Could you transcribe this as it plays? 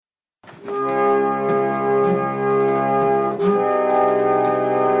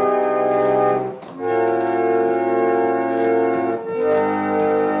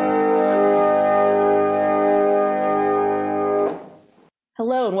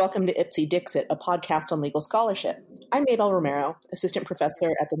and welcome to Ipsy Dixit, a podcast on legal scholarship. I'm Mabel Romero, assistant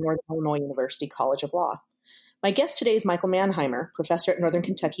professor at the Northern Illinois University College of Law. My guest today is Michael Mannheimer, professor at Northern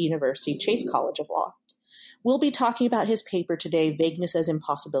Kentucky University Chase College of Law. We'll be talking about his paper today, Vagueness as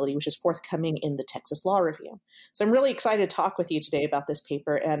Impossibility, which is forthcoming in the Texas Law Review. So I'm really excited to talk with you today about this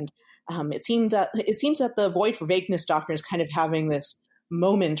paper, and it seems that the void for vagueness doctrine is kind of having this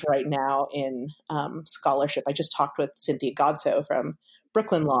moment right now in scholarship. I just talked with Cynthia Godso from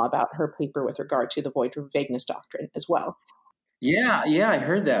Brooklyn Law about her paper with regard to the void for vagueness doctrine as well. Yeah, I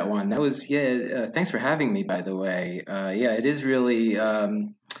heard that one. That was, thanks for having me, by the way. It is really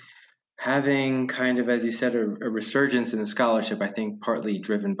having kind of, as you said, a resurgence in the scholarship, I think partly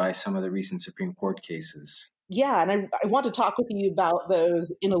driven by some of the recent Supreme Court cases. Yeah, and I want to talk with you about those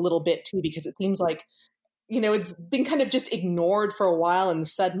in a little bit too, because it seems like, it's been kind of just ignored for a while, and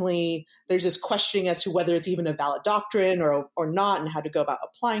suddenly there's this questioning as to whether it's even a valid doctrine or not, and how to go about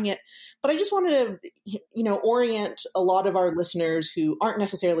applying it. But I just wanted to, orient a lot of our listeners who aren't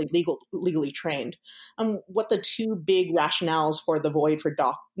necessarily legally trained on what the two big rationales for the void for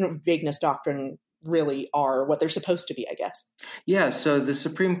vagueness doctrine really are, what they're supposed to be, I guess. Yeah, so the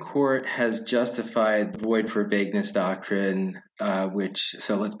Supreme Court has justified the void for vagueness doctrine,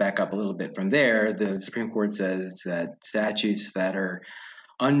 so let's back up a little bit from there. The Supreme Court says that statutes that are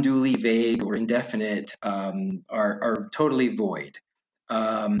unduly vague or indefinite are totally void.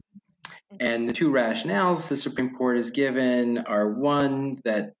 And the two rationales the Supreme Court has given are, one,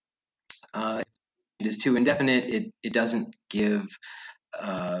 that it is too indefinite. It doesn't give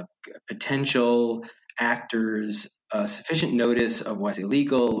potential actors sufficient notice of what's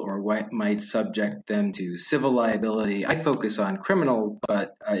illegal or what might subject them to civil liability. I focus on criminal,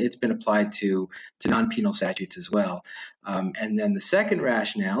 but it's been applied to non-penal statutes as well. And then the second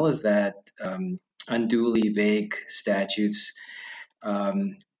rationale is that unduly vague statutes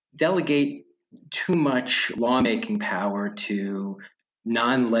delegate too much lawmaking power to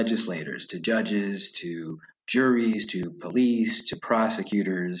non-legislators, to judges, to juries, to police, to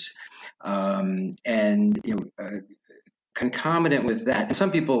prosecutors, concomitant with that. And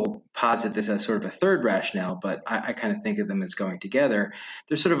some people posit this as sort of a third rationale, but I kind of think of them as going together.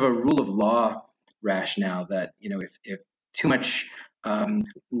 There's sort of a rule of law rationale that, if too much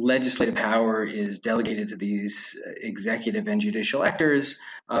legislative power is delegated to these executive and judicial actors,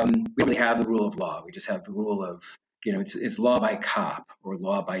 we don't really have the rule of law. We just have the rule of, it's law by cop or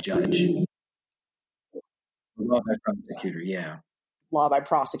law by judge. Law by prosecutor, yeah. Law by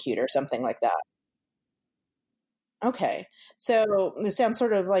prosecutor, something like that. Okay. So this sounds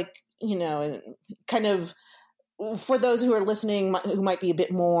sort of like, kind of, for those who are listening who might be a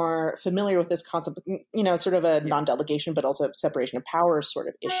bit more familiar with this concept, sort of a non-delegation, but also separation of powers sort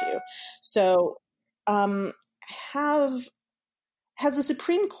of issue. So has the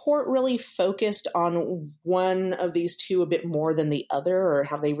Supreme Court really focused on one of these two a bit more than the other, or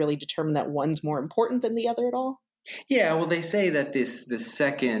have they really determined that one's more important than the other at all? Yeah, well, they say that the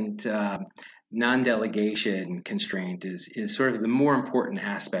second non-delegation constraint is sort of the more important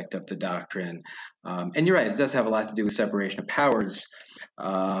aspect of the doctrine. And you're right, it does have a lot to do with separation of powers,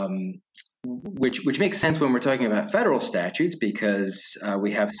 which makes sense when we're talking about federal statutes, because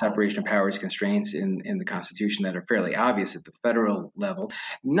we have separation of powers constraints in the Constitution that are fairly obvious at the federal level,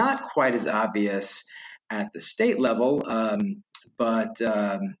 not quite as obvious at the state level, but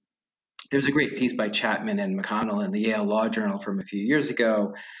there's a great piece by Chapman and McConnell in the Yale Law Journal from a few years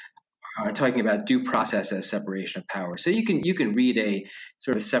ago talking about due process as separation of powers. So you can read a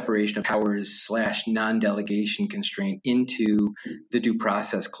sort of separation of powers / non-delegation constraint into the due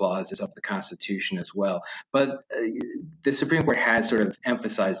process clauses of the Constitution as well. But the Supreme Court has sort of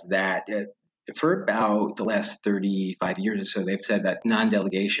emphasized that for about the last 35 years or so. They've said that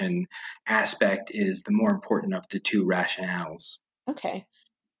non-delegation aspect is the more important of the two rationales. Okay.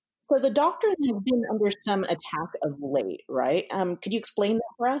 So the doctrine has been under some attack of late, right? Could you explain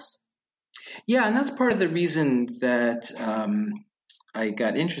that for us? Yeah, and that's part of the reason that I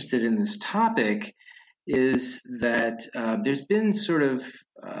got interested in this topic, is that there's been sort of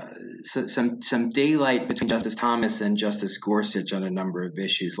some daylight between Justice Thomas and Justice Gorsuch on a number of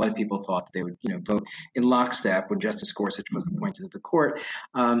issues. A lot of people thought that they would, vote in lockstep when Justice Gorsuch was appointed to the court.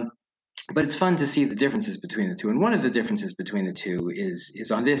 But it's fun to see the differences between the two. And one of the differences between the two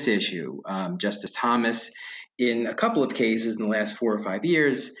is on this issue. Justice Thomas, in a couple of cases in the last 4 or 5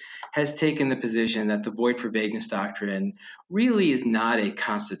 years, has taken the position that the void for vagueness doctrine really is not a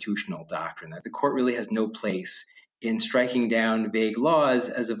constitutional doctrine, that the court really has no place in striking down vague laws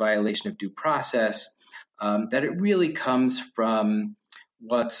as a violation of due process, that it really comes from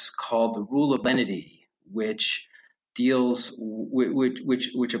what's called the rule of lenity, which deals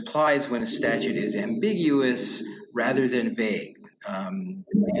which applies when a statute is ambiguous rather than vague. The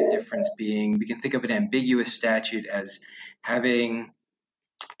main difference being, we can think of an ambiguous statute as having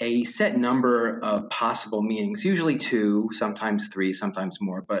a set number of possible meanings, usually 2, sometimes 3, sometimes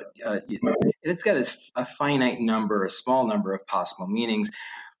more, but it's got a finite number, a small number of possible meanings,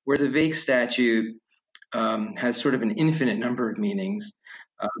 whereas a vague statute has sort of an infinite number of meanings.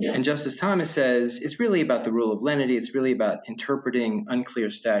 And Justice Thomas says it's really about the rule of lenity. It's really about interpreting unclear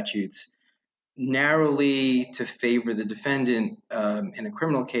statutes narrowly to favor the defendant in a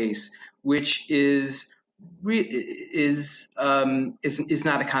criminal case, which is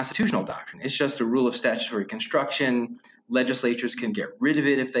not a constitutional doctrine. It's just a rule of statutory construction. Legislatures can get rid of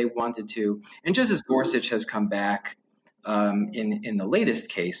it if they wanted to. And Justice Gorsuch has come back in the latest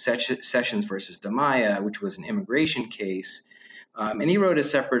case, Sessions versus DiMaia, which was an immigration case. And he wrote a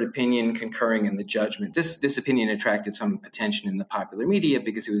separate opinion concurring in the judgment. This opinion attracted some attention in the popular media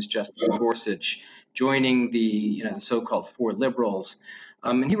because it was Justice Gorsuch joining the so-called four liberals.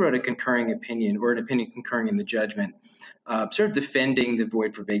 And he wrote a concurring opinion, or an opinion concurring in the judgment, sort of defending the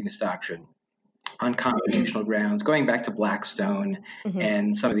void for vagueness doctrine on constitutional grounds, going back to Blackstone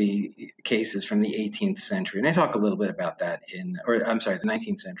and some of the cases from the 18th century. And I talk a little bit about that the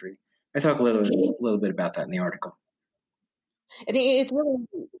 19th century. I talk a little bit about that in the article. And it's really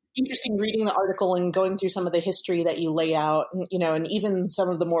interesting reading the article and going through some of the history that you lay out, and even some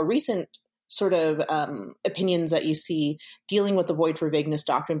of the more recent sort of opinions that you see dealing with the void for vagueness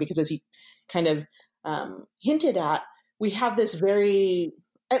doctrine, because as you kind of hinted at, we have this very,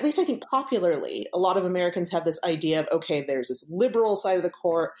 at least I think popularly, a lot of Americans have this idea of, okay, there's this liberal side of the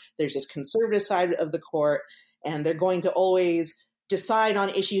court, there's this conservative side of the court, and they're going to always decide on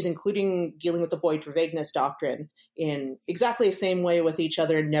issues, including dealing with the void for vagueness doctrine, in exactly the same way with each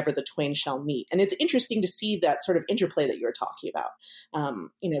other, and never the twain shall meet. And it's interesting to see that sort of interplay that you're talking about,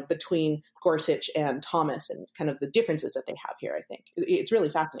 between Gorsuch and Thomas, and kind of the differences that they have here. I think it's really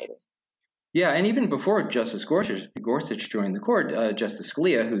fascinating. Yeah, and even before Justice Gorsuch joined the court, Justice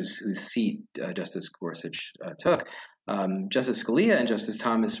Scalia, whose seat Justice Gorsuch took, Justice Scalia and Justice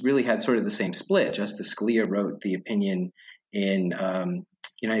Thomas really had sort of the same split. Justice Scalia wrote the opinion in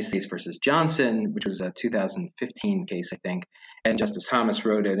United States versus Johnson, which was a 2015 case, I think, and Justice Thomas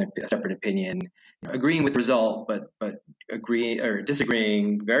wrote a separate opinion, agreeing with the result, but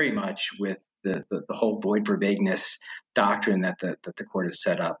disagreeing very much with the whole void for vagueness doctrine that the court has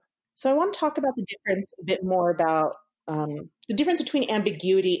set up. So I want to talk about the difference a bit more about the difference between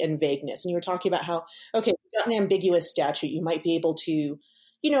ambiguity and vagueness. And you were talking about how, okay, you've got an ambiguous statute, you might be able to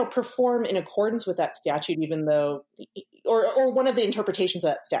perform in accordance with that statute, even though, or one of the interpretations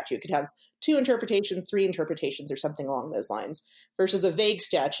of that statute could have 2 interpretations, 3 interpretations, or something along those lines, versus a vague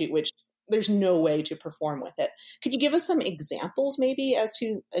statute, which there's no way to perform with it. Could you give us some examples maybe as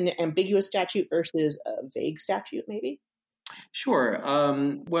to an ambiguous statute versus a vague statute maybe? Sure.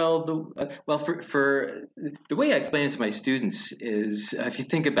 For the way I explain it to my students is, if you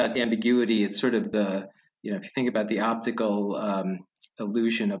think about ambiguity, it's sort of if you think about the optical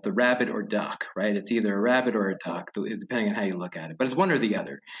illusion of the rabbit or duck, right? It's either a rabbit or a duck, depending on how you look at it, but it's one or the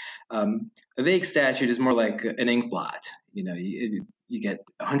other. A vague statute is more like an ink blot. You get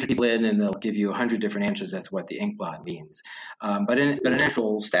 100 people in, and they'll give you 100 different answers as to what the ink blot means. But in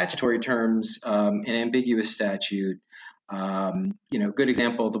actual statutory terms, an ambiguous statute. Good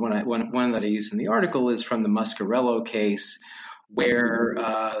example, the one that I used in the article is from the Muscarello case, where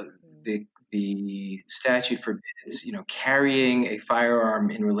the statute forbids, carrying a firearm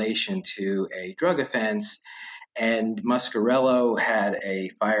in relation to a drug offense. And Muscarello had a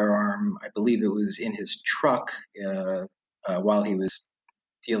firearm, I believe it was in his truck while he was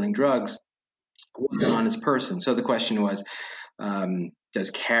dealing drugs. It wasn't on his person. So the question was,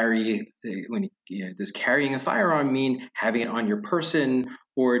 does carrying a firearm mean having it on your person,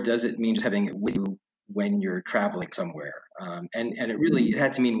 or does it mean just having it with you when you're traveling somewhere? And it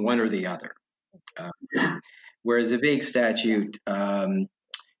had to mean one or the other. Whereas a vague statute, trying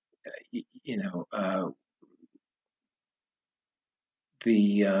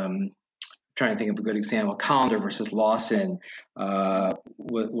to think of a good example, Colander versus Lawson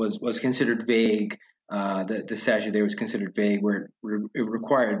was considered vague. The statute there was considered vague, where it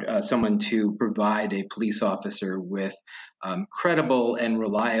required someone to provide a police officer with credible and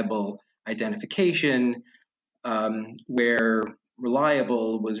reliable identification, where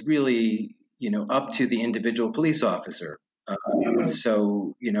reliable was really, up to the individual police officer.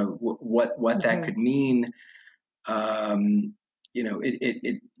 So, what that could mean,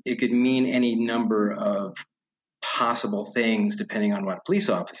 it could mean any number of possible things depending on what police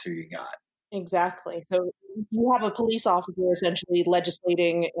officer you got. Exactly. So you have a police officer essentially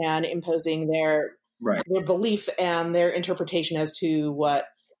legislating and imposing their belief and their interpretation as to what,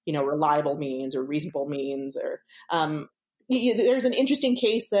 reliable means or reasonable means. Or there's an interesting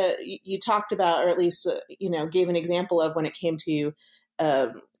case that you talked about, or at least gave an example of, when it came to a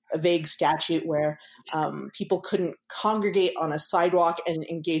vague statute where people couldn't congregate on a sidewalk and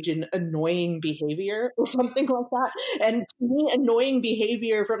engage in annoying behavior or something like that. And to me, annoying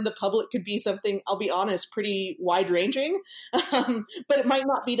behavior from the public could be something, I'll be honest, pretty wide ranging, but it might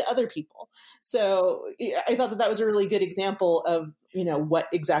not be to other people. So I thought that was a really good example of, what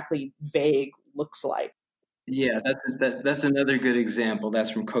exactly vague looks like. Yeah, that's another good example. That's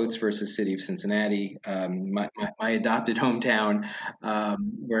from Coates versus City of Cincinnati, my adopted hometown,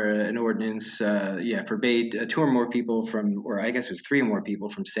 where an ordinance, forbade two or more people from, or I guess it was three or more people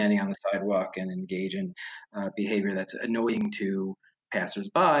from standing on the sidewalk and engage in behavior that's annoying to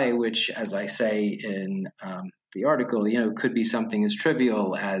passersby, which, as I say in the article, could be something as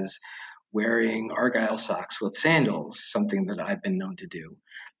trivial as wearing Argyle socks with sandals, something that I've been known to do.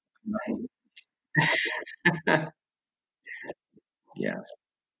 Yes.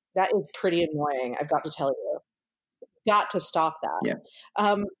 That is pretty annoying, I've got to tell you. Got to stop that. Yeah.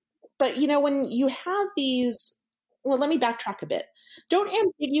 But, when you have these, well, let me backtrack a bit. Don't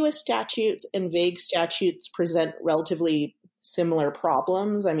ambiguous statutes and vague statutes present relatively similar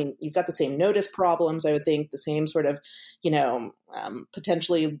problems? I mean, you've got the same notice problems, I would think, the same sort of,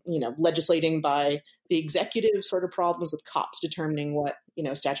 potentially, legislating by the executive sort of problems with cops determining what,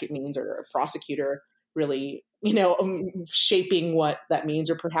 statute means, or a prosecutor really, shaping what that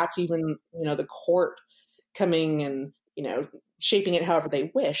means, or perhaps even, the court coming and, shaping it however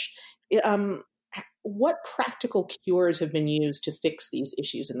they wish. What practical cures have been used to fix these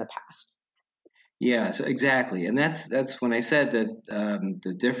issues in the past? Yeah, so exactly. And that's when I said that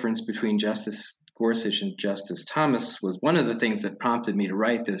the difference between Justice Gorsuch and Justice Thomas was one of the things that prompted me to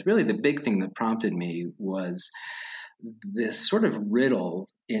write this. Really, the big thing that prompted me was this sort of riddle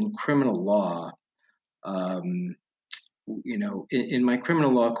in criminal law. In my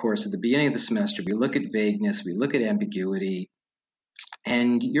criminal law course at the beginning of the semester, we look at vagueness, we look at ambiguity,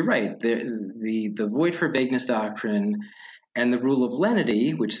 and you're right. The void for vagueness doctrine and the rule of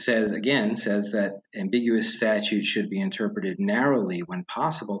lenity, which says that ambiguous statutes should be interpreted narrowly when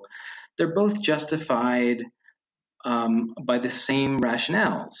possible, they're both justified by the same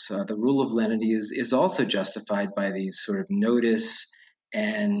rationales. The rule of lenity is also justified by these sort of notice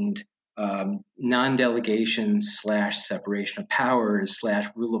and non-delegation / separation of powers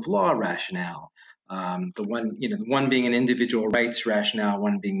 / rule of law rationale. The one being an individual rights rationale,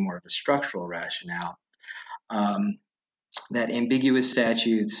 one being more of a structural rationale. That ambiguous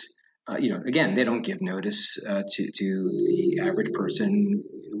statutes, again, they don't give notice to the average person,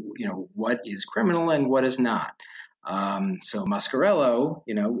 what is criminal and what is not. So Mascarello,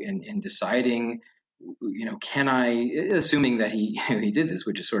 in deciding, can I, assuming that he did this,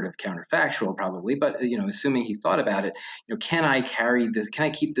 which is sort of counterfactual probably, but, assuming he thought about it, can I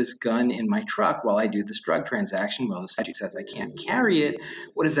keep this gun in my truck while I do this drug transaction? Well, the statute says I can't carry it.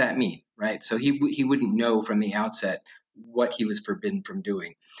 What does that mean, right? So he wouldn't know from the outset what he was forbidden from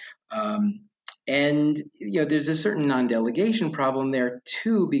doing. And, there's a certain non-delegation problem there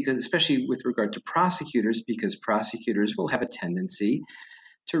too, because especially with regard to prosecutors, because prosecutors will have a tendency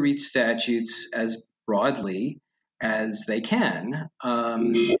to read statutes as broadly as they can. And so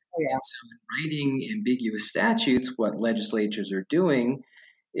in writing ambiguous statutes, what legislatures are doing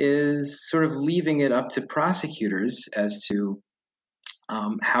is sort of leaving it up to prosecutors as to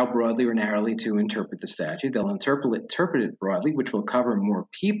how broadly or narrowly to interpret the statute. They'll interpret it broadly, which will cover more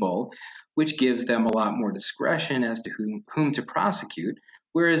people, which gives them a lot more discretion as to whom to prosecute.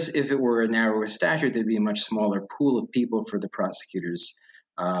 Whereas if it were a narrower statute, there'd be a much smaller pool of people for the prosecutors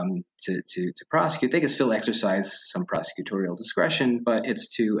to prosecute. They could still exercise some prosecutorial discretion, but it's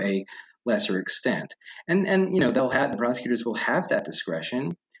to a lesser extent. And the prosecutors will have that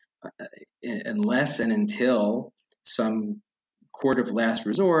discretion unless and until some court of last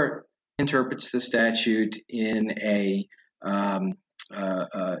resort interprets the statute in a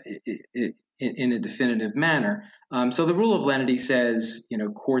definitive manner. So the rule of lenity says,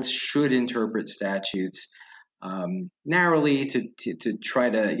 courts should interpret statutes narrowly to try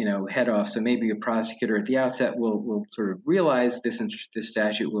to, head off. So maybe a prosecutor at the outset will sort of realize this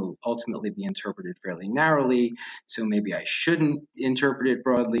statute will ultimately be interpreted fairly narrowly. So maybe I shouldn't interpret it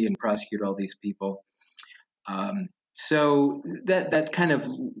broadly and prosecute all these people. So that kind of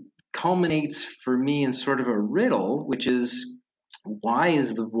culminates for me in sort of a riddle, which is, why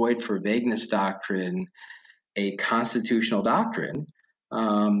is the void for vagueness doctrine a constitutional doctrine?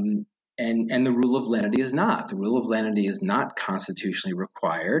 And And the rule of lenity is not. The rule of lenity is not constitutionally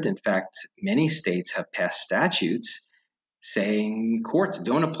required. In fact, many states have passed statutes saying courts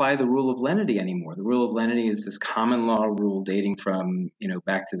don't apply the rule of lenity anymore. The rule of lenity is this common law rule dating from,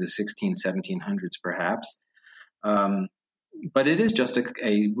 back to the 1700s perhaps. But it is just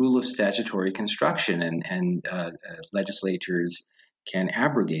a rule of statutory construction, and legislatures can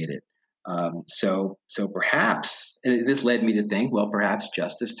abrogate it. So perhaps this led me to think, well, perhaps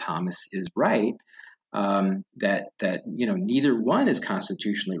Justice Thomas is right, that neither one is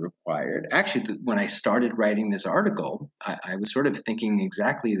constitutionally required. Actually, when I started writing this article, I was sort of thinking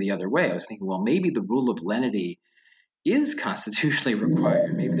exactly the other way. I was thinking, well, maybe the rule of lenity is constitutionally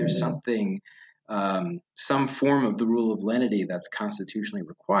required. Maybe there's something, some form of the rule of lenity that's constitutionally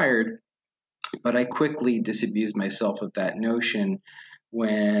required. But I quickly disabused myself of that notion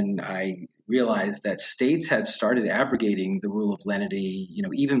when I realized that states had started abrogating the rule of lenity,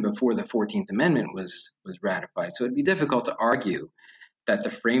 even before the 14th Amendment was ratified. So it'd be difficult to argue that the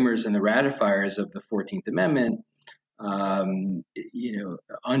framers and the ratifiers of the 14th Amendment,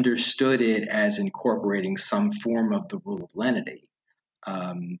 understood it as incorporating some form of the rule of lenity.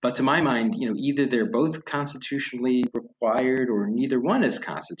 But to my mind, either they're both constitutionally required or neither one is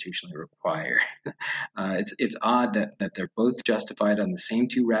constitutionally required. It's odd that they're both justified on the same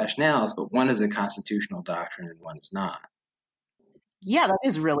two rationales, but one is a constitutional doctrine and one is not. Yeah, that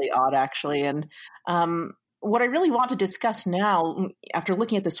is really odd, actually. And what I really want to discuss now, after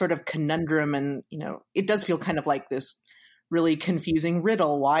looking at this sort of conundrum, and, it does feel kind of like this really confusing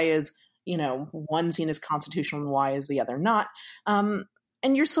riddle. Why is one seen as constitutional and why is the other not?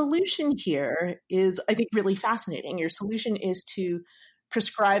 And your solution here is, I think, really fascinating. Your solution is to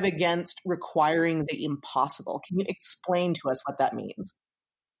prescribe against requiring the impossible. Can you explain to us what that means?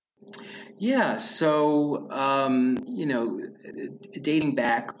 Yeah, so, dating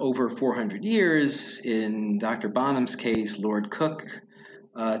back over 400 years, in Dr. Bonham's case, Lord Coke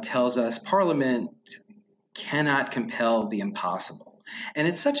tells us Parliament cannot compel the impossible. And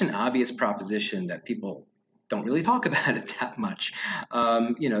it's such an obvious proposition that people don't really talk about it that much.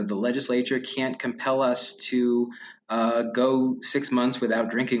 The legislature can't compel us to go 6 months without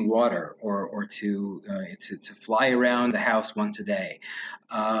drinking water, or to fly around the house once a day.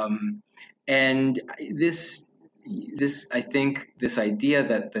 And this I think this idea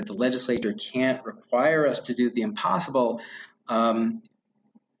that the legislature can't require us to do the impossible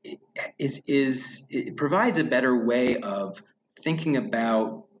it provides a better way of thinking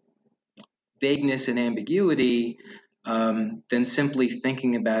about vagueness and ambiguity than simply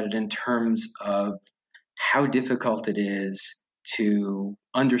thinking about it in terms of how difficult it is to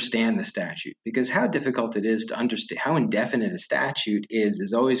understand the statute. Because how difficult it is to understand, how indefinite a statute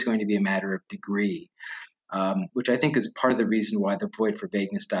is always going to be a matter of degree, which I think is part of the reason why the void for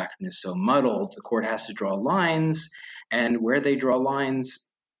vagueness doctrine is so muddled. The court has to draw lines, and where they draw lines,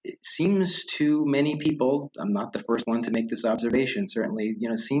 it seems to many people, I'm not the first one to make this observation, certainly,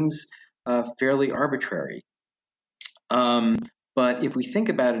 seems fairly arbitrary. But if we think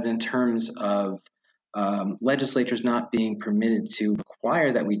about it in terms of legislatures not being permitted to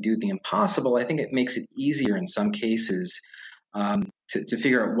require that we do the impossible, I think it makes it easier in some cases to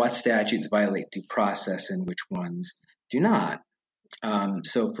figure out what statutes violate due process and which ones do not. Let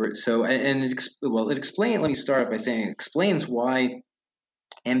me start by saying it explains why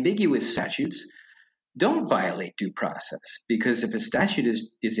ambiguous statutes don't violate due process, because if a statute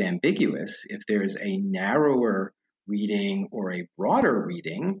is ambiguous, if there is a narrower reading or a broader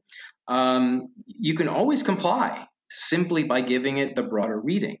reading, you can always comply simply by giving it the broader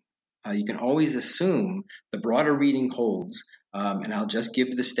reading. You can always assume the broader reading holds, and I'll just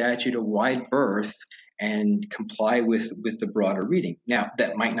give the statute a wide berth and comply with the broader reading. Now,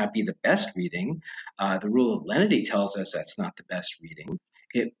 that might not be the best reading. The rule of lenity tells us that's not the best reading.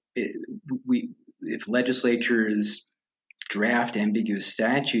 If legislatures draft ambiguous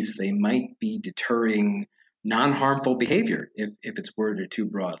statutes, they might be deterring non-harmful behavior if it's worded too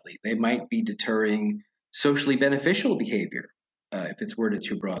broadly. They might be deterring socially beneficial behavior if it's worded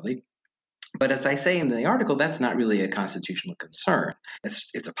too broadly. But as I say in the article, that's not really a constitutional concern.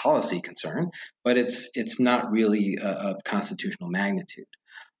 It's a policy concern, but it's not really of constitutional magnitude.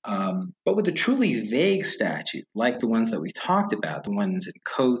 But with a truly vague statute, like the ones that we talked about, the ones in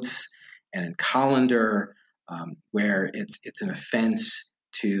Coates and in Collender, where it's an offense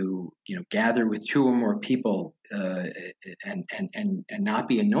to gather with two or more people and not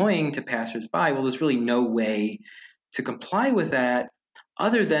be annoying to passersby, well, there's really no way to comply with that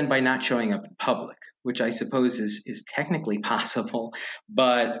other than by not showing up in public, which I suppose is technically possible,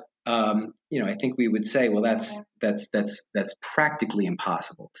 but I think we would say, well, that's practically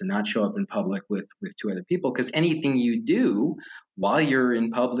impossible to not show up in public with two other people, because anything you do while you're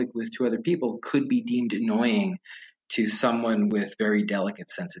in public with two other people could be deemed annoying to someone with very delicate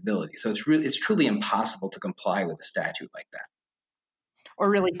sensibility. So it's truly impossible to comply with a statute like that.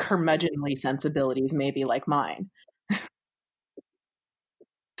 Or really curmudgeonly sensibilities, maybe like mine.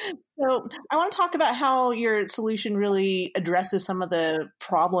 So I want to talk about how your solution really addresses some of the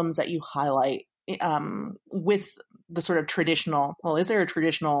problems that you highlight with the sort of traditional, well, is there a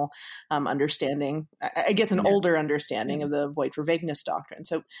traditional understanding, I guess an older understanding of the void for vagueness doctrine?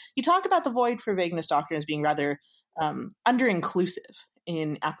 So you talk about the void for vagueness doctrine as being rather under-inclusive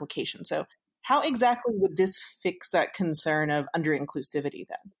in application. So how exactly would this fix that concern of under-inclusivity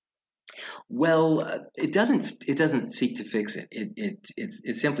then? Well, it doesn't seek to fix it.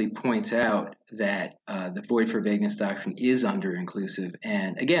 It simply points out that the void for vagueness doctrine is under-inclusive.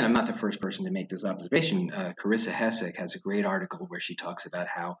 And again, I'm not the first person to make this observation. Carissa Hessek has a great article where she talks about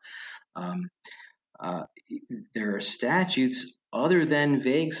how there are statutes other than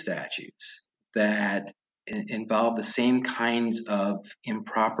vague statutes that involve the same kinds of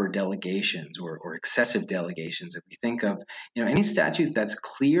improper delegations or excessive delegations. If we think of any statute that's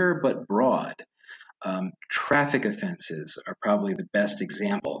clear but broad, traffic offenses are probably the best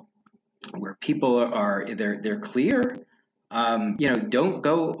example, where people are they're clear. Don't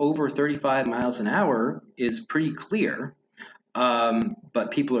go over 35 miles an hour is pretty clear,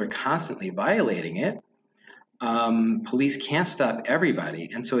 but people are constantly violating it. Police can't stop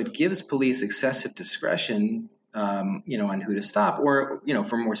everybody, and so it gives police excessive discretion, on who to stop. Or,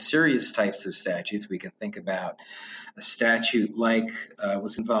 for more serious types of statutes, we can think about a statute like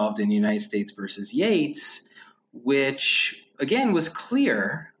was involved in United States versus Yates, which again was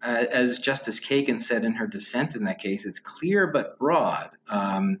clear, as Justice Kagan said in her dissent in that case. It's clear but broad,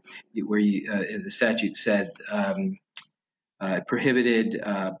 where the statute said it prohibited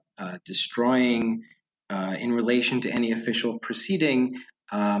destroying, in relation to any official proceeding,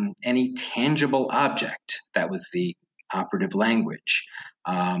 any tangible object. That was the operative language.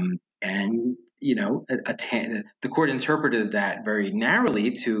 The court interpreted that very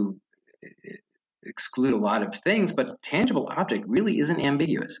narrowly to exclude a lot of things, but tangible object really isn't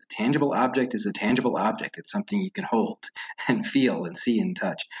ambiguous. A tangible object is a tangible object. It's something you can hold and feel and see and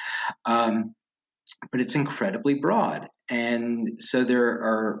touch. But it's incredibly broad. And so there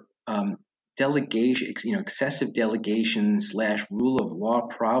are excessive delegation / rule of law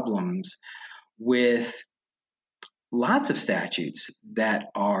problems with lots of statutes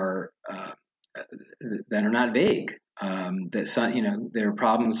that are not vague. There are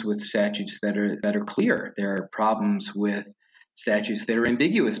problems with statutes that are clear. There are problems with statutes that are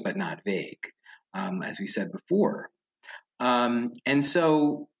ambiguous but not vague, as we said before. And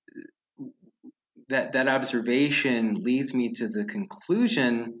so that observation leads me to the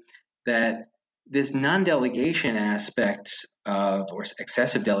conclusion that this non-delegation aspect or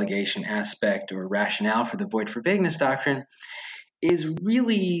excessive delegation aspect or rationale for the void for vagueness doctrine is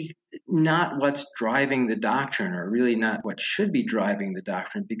really not what's driving the doctrine, or really not what should be driving the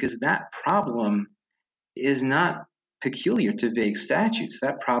doctrine, because that problem is not peculiar to vague statutes.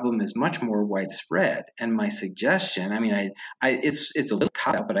 That problem is much more widespread. And my suggestion, it's a little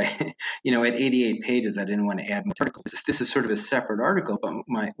cut out, but at 88 pages, I didn't want to add more articles. This is sort of a separate article, but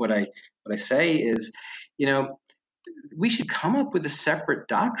what I say is, we should come up with a separate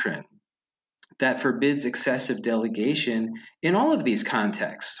doctrine that forbids excessive delegation in all of these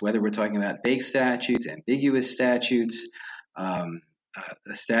contexts, whether we're talking about vague statutes, ambiguous statutes,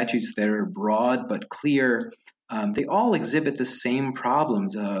 statutes that are broad but clear. They all exhibit the same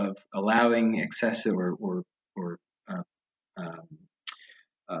problems of allowing excessive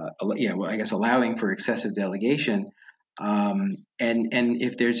allowing for excessive delegation. And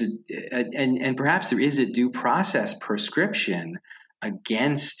if there's and perhaps there is a due process prescription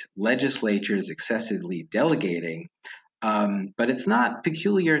against legislatures excessively delegating, but it's not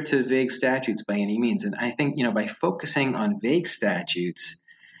peculiar to vague statutes by any means. And I think, by focusing on vague statutes,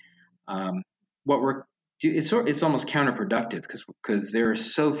 it's almost counterproductive, because there are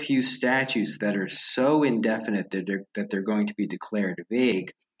so few statutes that are so indefinite that they're going to be declared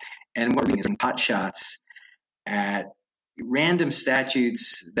vague. And what we're doing is pot shots at random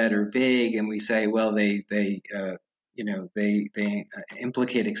statutes that are vague, and we say, well, they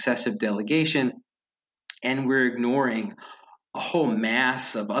implicate excessive delegation, and we're ignoring a whole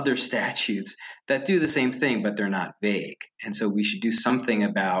mass of other statutes that do the same thing, but they're not vague. And so we should do something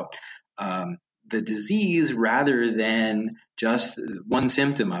about the disease rather than just one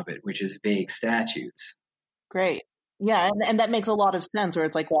symptom of it, which is vague statutes. Great. Yeah, and that makes a lot of sense, where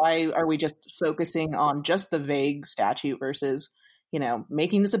it's like, why are we just focusing on just the vague statute versus,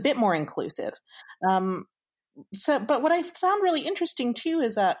 making this a bit more inclusive? But what I found really interesting too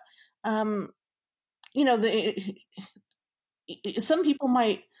is that, some people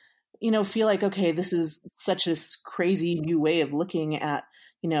might, feel like, okay, this is such a crazy new way of looking at,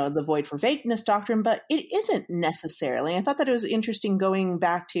 the void for vagueness doctrine, but it isn't necessarily. I thought that it was interesting going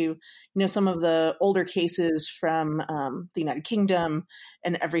back to, some of the older cases from the United Kingdom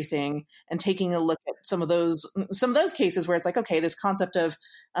and everything, and taking a look at some of those cases where it's like, okay, this concept of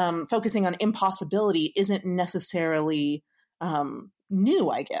focusing on impossibility isn't necessarily new,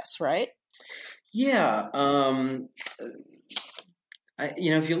 I guess, right? Yeah.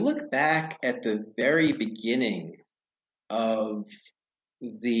 If you look back at the very beginning of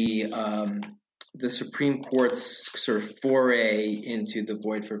the Supreme Court's sort of foray into the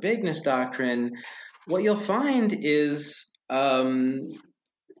void for vagueness doctrine, what you'll find is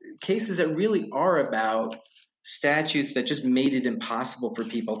cases that really are about statutes that just made it impossible for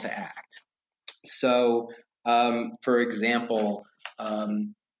people to act. So, for example,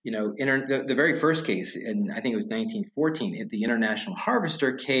 the very first case, and I think it was 1914, the International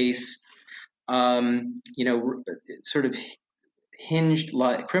Harvester case, sort of hinged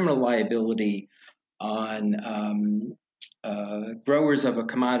criminal liability on growers of a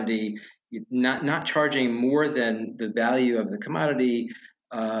commodity not charging more than the value of the commodity,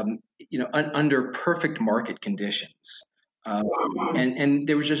 under perfect market conditions. And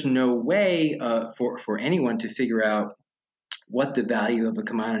there was just no way for anyone to figure out what the value of a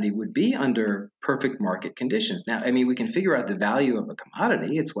commodity would be under perfect market conditions. Now, I mean, we can figure out the value of a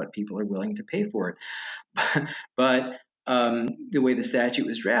commodity. It's what people are willing to pay for it. But the way the statute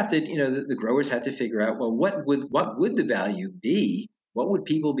was drafted, the growers had to figure out, well, what would the value be? What would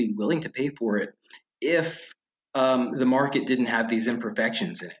people be willing to pay for it if the market didn't have these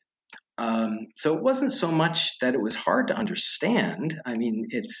imperfections in it? So it wasn't so much that it was hard to understand. I mean,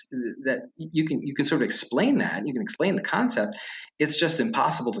 it's that you can sort of explain that. You can explain the concept. It's just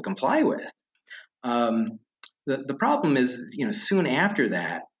impossible to comply with. The problem is, soon after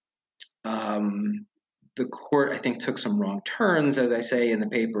that, the court, I think, took some wrong turns, as I say in the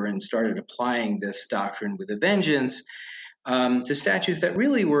paper, and started applying this doctrine with a vengeance to statutes that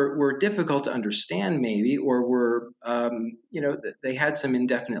really were difficult to understand, maybe, or were, they had some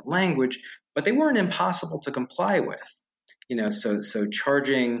indefinite language, but they weren't impossible to comply with. So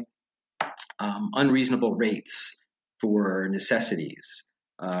charging unreasonable rates for necessities,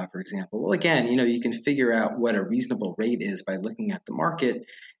 for example. Well, again, you can figure out what a reasonable rate is by looking at the market,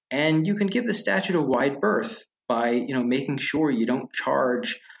 and you can give the statute a wide berth by, making sure you don't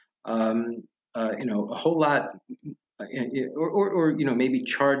charge, a whole lot. Or maybe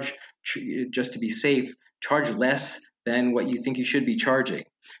charge, just to be safe, charge less than what you think you should be charging,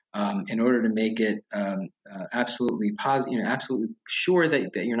 in order to make it absolutely positive, absolutely sure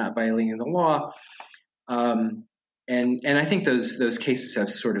that you're not violating the law. And I think those cases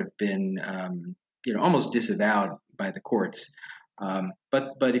have sort of been almost disavowed by the courts.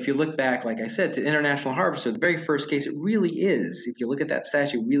 But if you look back, like I said, to International Harvester, the very first case, it really is. If you look at that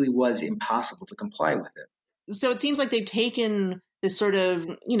statute, it really was impossible to comply with it. So it seems like they've taken this sort of,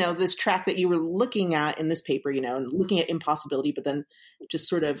 this track that you were looking at in this paper, and looking at impossibility, but then just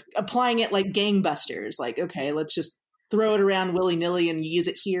sort of applying it like gangbusters, like, okay, let's just throw it around willy-nilly and use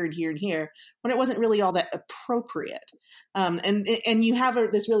it here and here and here, when it wasn't really all that appropriate. And you have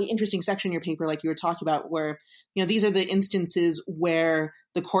this really interesting section in your paper, like you were talking about, where, these are the instances where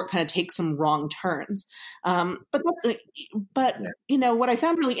the court kind of takes some wrong turns. But what I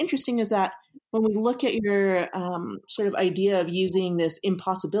found really interesting is that when we look at your sort of idea of using this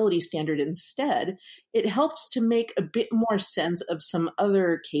impossibility standard instead, it helps to make a bit more sense of some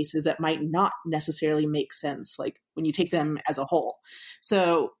other cases that might not necessarily make sense, like when you take them as a whole.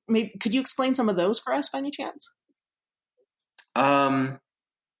 So maybe could you explain some of those for us by any chance? Well,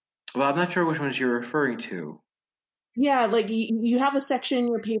 I'm not sure which ones you're referring to. Yeah, like you have a section in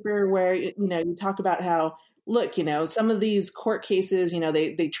your paper where, you talk about how, look, some of these court cases,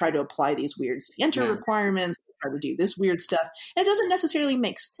 they try to apply these weird scienter requirements, they try to do this weird stuff. And it doesn't necessarily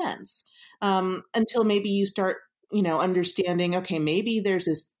make sense until maybe you start, understanding, okay, maybe there's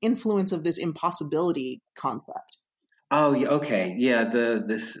this influence of this impossibility concept. Oh, yeah, okay. Yeah,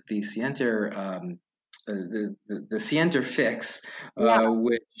 the scienter, the scienter fix,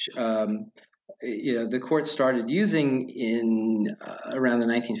 which the court started using in around the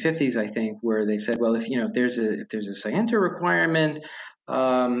 1950s, I think, where they said, well, if there's a scienter requirement,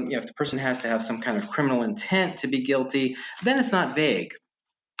 if the person has to have some kind of criminal intent to be guilty, then it's not vague.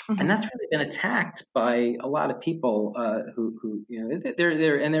 And that's really been attacked by a lot of people who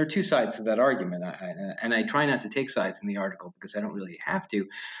there are two sides to that argument, and I try not to take sides in the article because I don't really have to.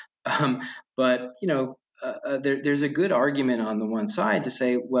 But there's a good argument on the one side to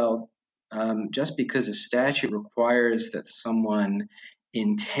say, well, just because a statute requires that someone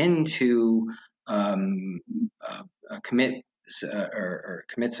intend to commit or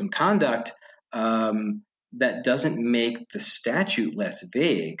commit some conduct, that doesn't make the statute less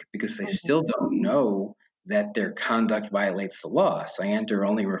vague, because they still don't know that their conduct violates the law. Scienter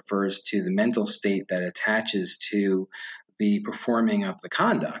only refers to the mental state that attaches to the performing of the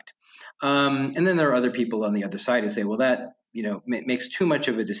conduct. And then there are other people on the other side who say, well, that makes too much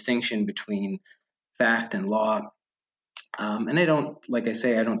of a distinction between fact and law. And I don't, like I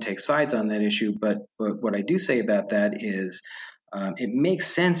say, I don't take sides on that issue. But what I do say about that is it makes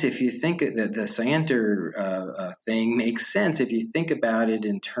sense if you think that the Scienter thing makes sense if you think about it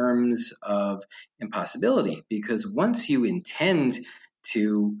in terms of impossibility, because once you intend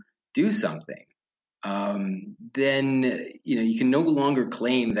to do something, then you can no longer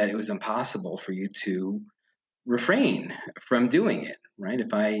claim that it was impossible for you to refrain from doing it, right?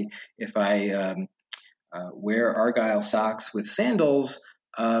 If I wear Argyle socks with sandals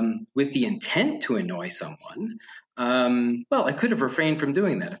with the intent to annoy someone, well, I could have refrained from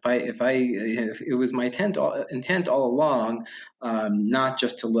doing that if it was my intent all along, not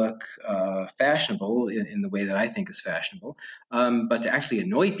just to look fashionable in the way that I think is fashionable, but to actually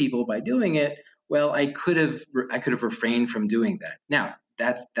annoy people by doing it. Well, I could have refrained from doing that. Now,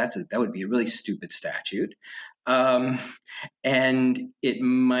 that would be a really stupid statute, and it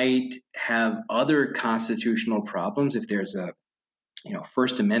might have other constitutional problems if there's a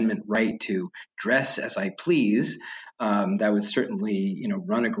First Amendment right to dress as I please. That would certainly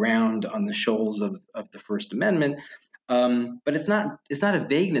run aground on the shoals of the First Amendment. But it's not a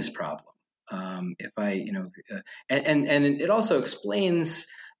vagueness problem. If I and it also explains.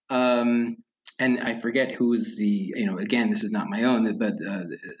 And I forget who is the, again, this is not my own, but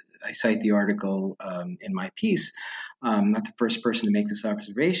I cite the article in my piece, not the first person to make this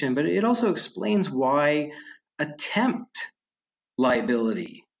observation, but it also explains why attempt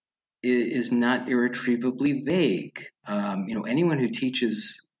liability is not irretrievably vague. Anyone who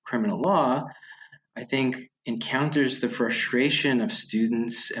teaches criminal law, I think, encounters the frustration of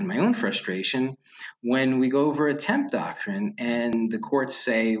students and my own frustration when we go over attempt doctrine and the courts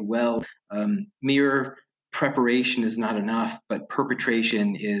say, well, mere preparation is not enough, but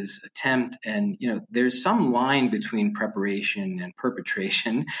perpetration is attempt. And, there's some line between preparation and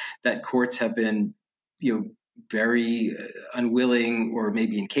perpetration that courts have been, very unwilling or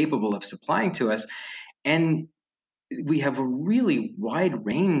maybe incapable of supplying to us. And we have a really wide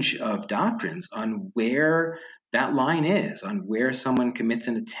range of doctrines on where that line is, on where someone commits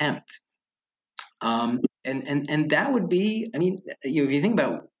an attempt. And that would be, if you think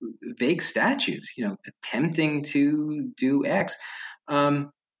about vague statutes, attempting to do X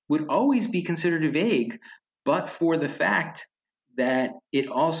would always be considered vague, but for the fact that it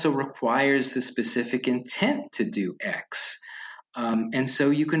also requires the specific intent to do X. And so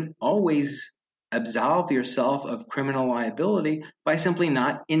you can always absolve yourself of criminal liability by simply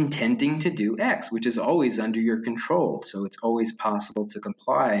not intending to do X, which is always under your control. So it's always possible to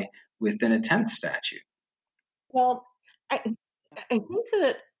comply with an attempt statute. Well, I think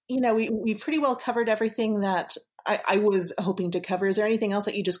that, we pretty well covered everything that I was hoping to cover. Is there anything else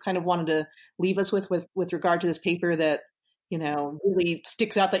that you just kind of wanted to leave us with regard to this paper that, really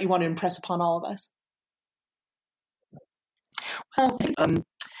sticks out that you want to impress upon all of us? Well,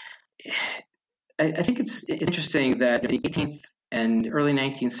 I think it's interesting that in the 18th and early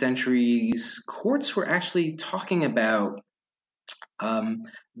 19th centuries, courts were actually talking about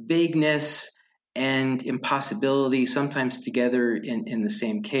vagueness and impossibility, sometimes together in the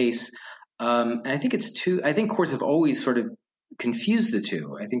same case. And I think courts have always sort of confused the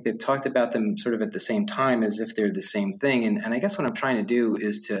two. I think they've talked about them sort of at the same time as if they're the same thing. And I guess what I'm trying to do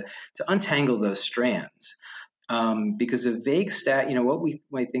is to untangle those strands. Because a vague what we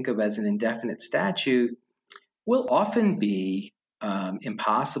might think of as an indefinite statute will often be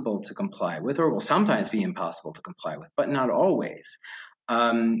impossible to comply with, or will sometimes be impossible to comply with, but not always.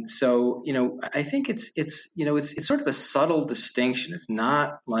 So I think it's sort of a subtle distinction. It's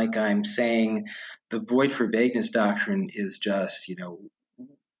not like I'm saying the void for vagueness doctrine is just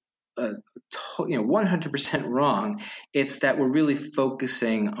 100% wrong. It's that we're really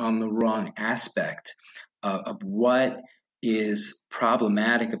focusing on the wrong aspect of what is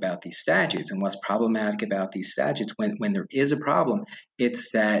problematic about these statutes. And what's problematic about these statutes when there is a problem,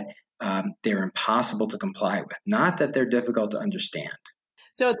 it's that they're impossible to comply with, not that they're difficult to understand.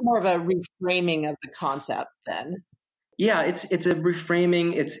 So it's more of a reframing of the concept then. Yeah, it's a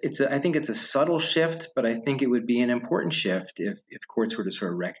reframing. I think it's a subtle shift, but I think it would be an important shift if courts were to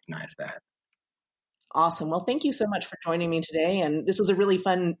sort of recognize that. Awesome. Well, thank you so much for joining me today. And this was a really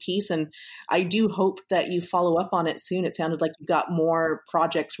fun piece. And I do hope that you follow up on it soon. It sounded like you've got more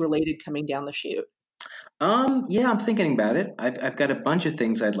projects related coming down the chute. Yeah, I'm thinking about it. I've got a bunch of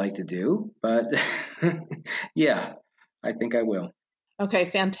things I'd like to do, but yeah, I think I will. Okay,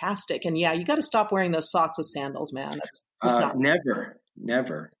 fantastic. And yeah, you got to stop wearing those socks with sandals, man. That's not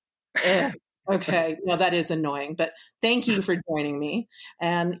never. Okay, no, that is annoying. But thank you for joining me.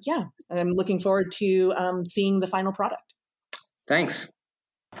 And yeah, I'm looking forward to seeing the final product. Thanks.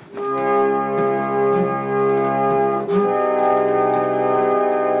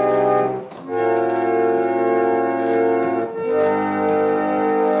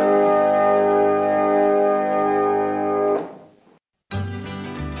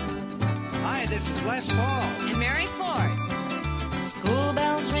 This is Les Paul and Mary Ford. School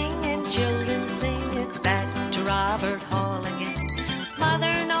bells ring and children sing. It's back to Robert Hall again.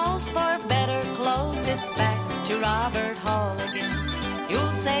 Mother knows for better clothes. It's back to Robert Hall again.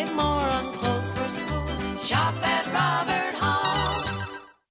 You'll save more on clothes for school. Shop at Robert Hall.